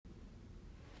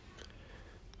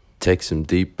Take some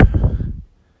deep,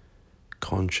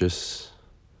 conscious,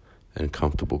 and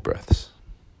comfortable breaths.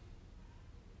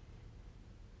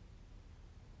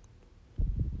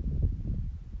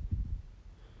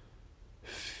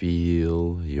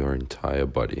 Feel your entire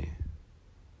body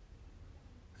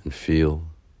and feel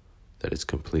that it's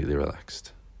completely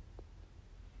relaxed.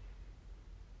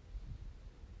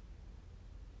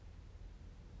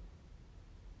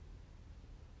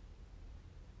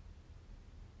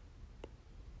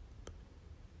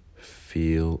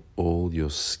 Feel all your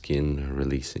skin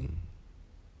releasing.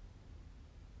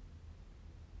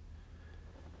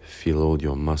 Feel all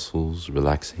your muscles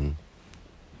relaxing.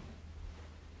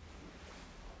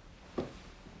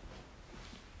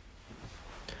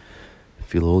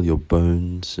 Feel all your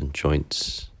bones and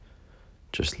joints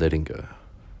just letting go.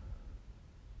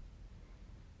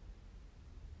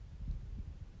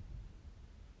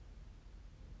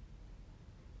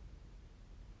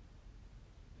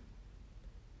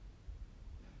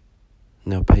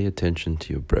 Now pay attention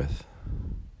to your breath.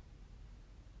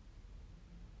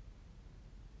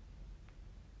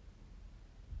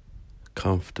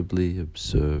 Comfortably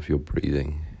observe your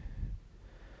breathing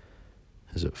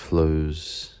as it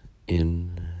flows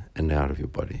in and out of your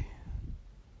body.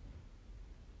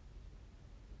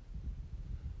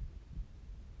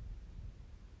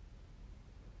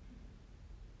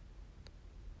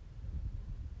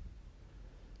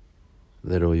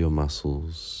 Let all your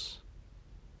muscles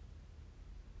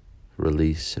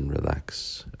release and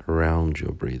relax around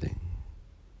your breathing.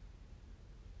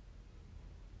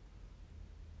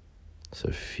 So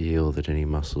feel that any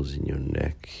muscles in your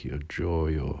neck, your jaw,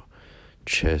 your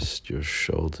chest, your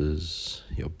shoulders,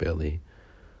 your belly,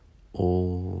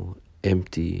 all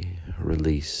empty,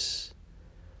 release,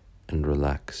 and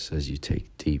relax as you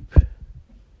take deep,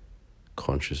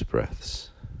 conscious breaths.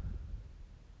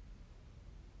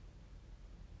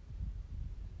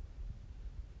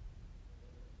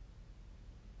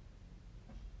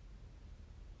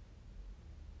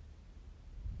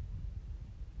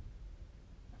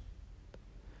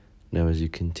 Now, as you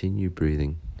continue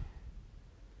breathing,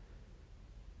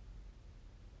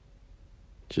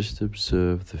 just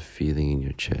observe the feeling in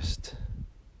your chest.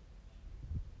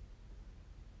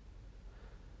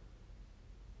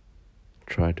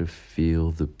 Try to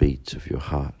feel the beats of your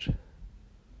heart.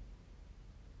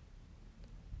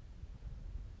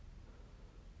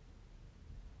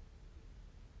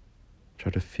 Try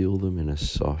to feel them in a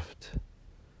soft,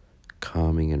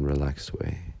 calming and relaxed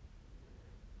way,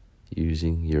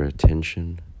 using your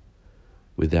attention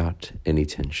without any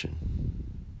tension.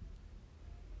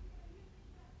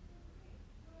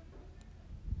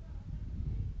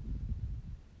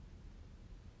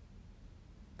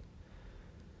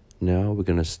 Now we're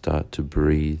going to start to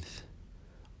breathe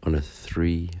on a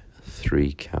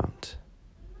 3-3 count,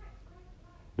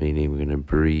 meaning we're going to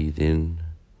breathe in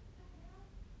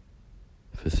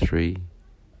for 3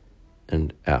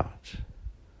 and out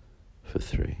for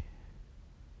 3.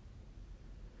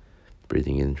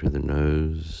 Breathing in through the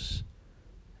nose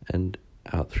and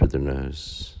out through the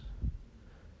nose.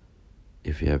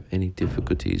 If you have any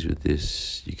difficulties with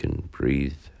this, you can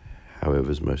breathe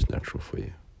however's most natural for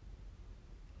you.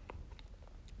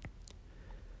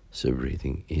 So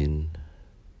breathing in,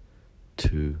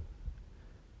 2,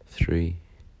 3,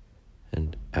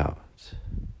 and out,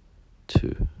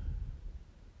 2,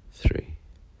 3.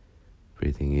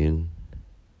 Breathing in,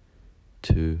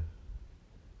 2,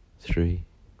 3,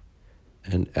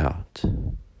 and out,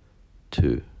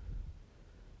 2,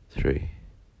 3.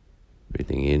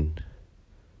 Breathing in,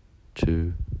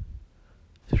 2,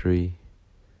 3,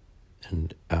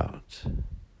 and out,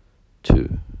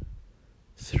 2,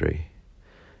 3.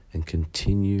 And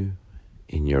continue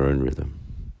in your own rhythm.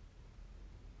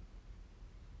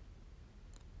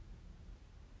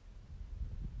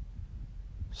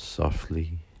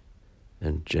 Softly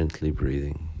and gently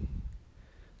breathing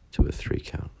to a 3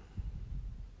 count.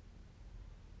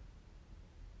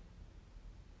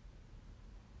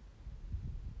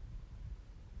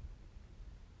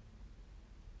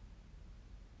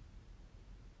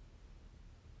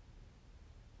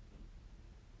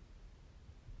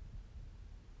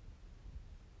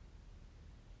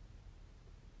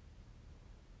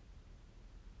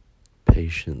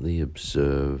 Patiently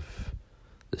observe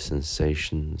the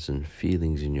sensations and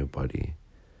feelings in your body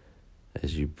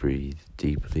as you breathe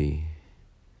deeply,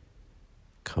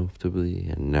 comfortably,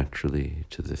 and naturally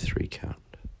to the 3 count.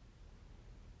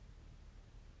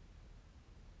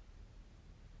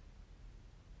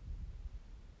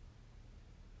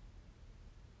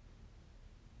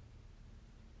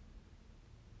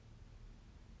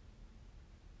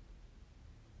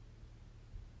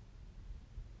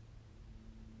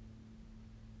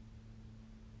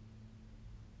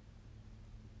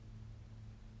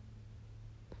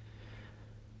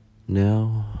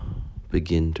 Now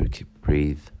begin to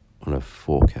breathe on a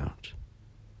 4 count.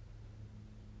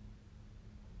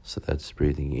 So that's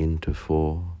breathing in to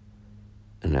 4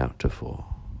 and out to 4.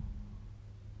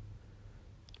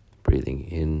 Breathing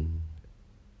in,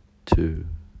 2,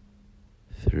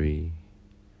 3,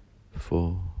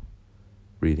 4.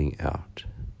 Breathing out,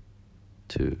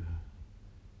 2,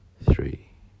 3,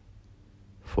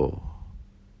 4.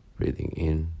 Breathing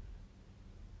in,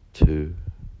 2,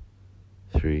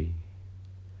 3,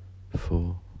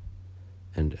 4.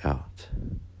 And out,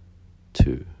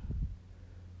 2,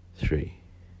 3,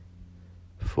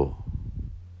 4.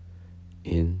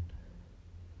 In,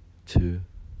 2,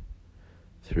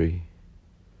 3,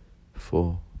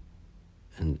 4.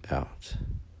 And out,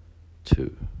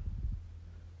 2,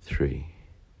 3,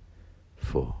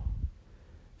 4.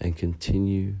 And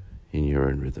continue in your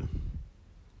own rhythm.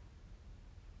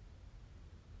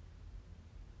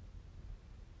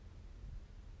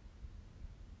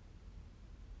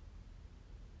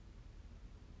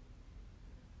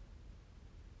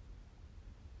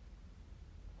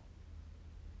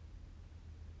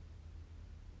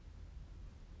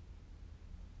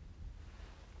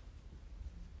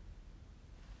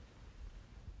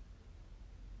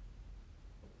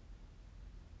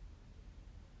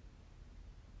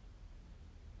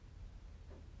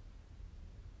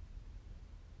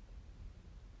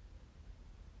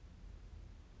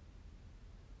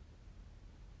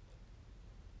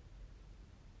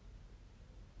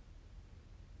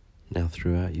 Now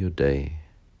throughout your day,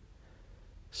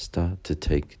 start to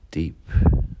take deep,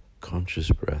 conscious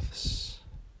breaths.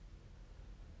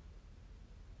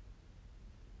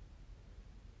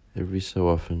 Every so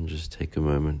often, just take a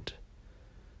moment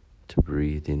to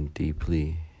breathe in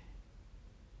deeply,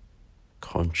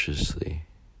 consciously,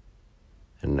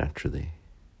 and naturally.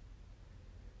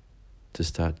 To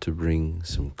start to bring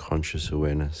some conscious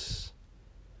awareness,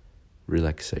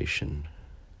 relaxation,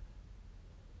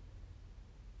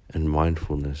 and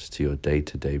mindfulness to your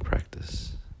day-to-day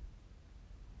practice.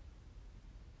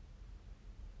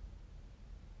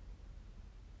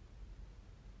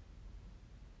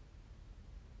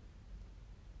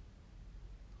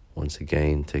 Once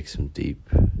again, take some deep,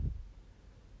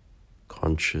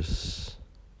 conscious,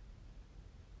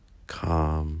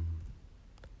 calm,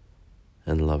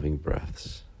 and loving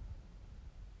breaths.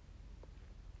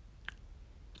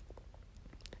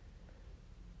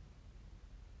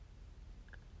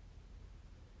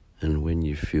 And when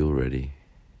you feel ready,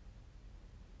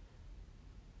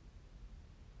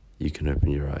 you can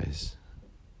open your eyes.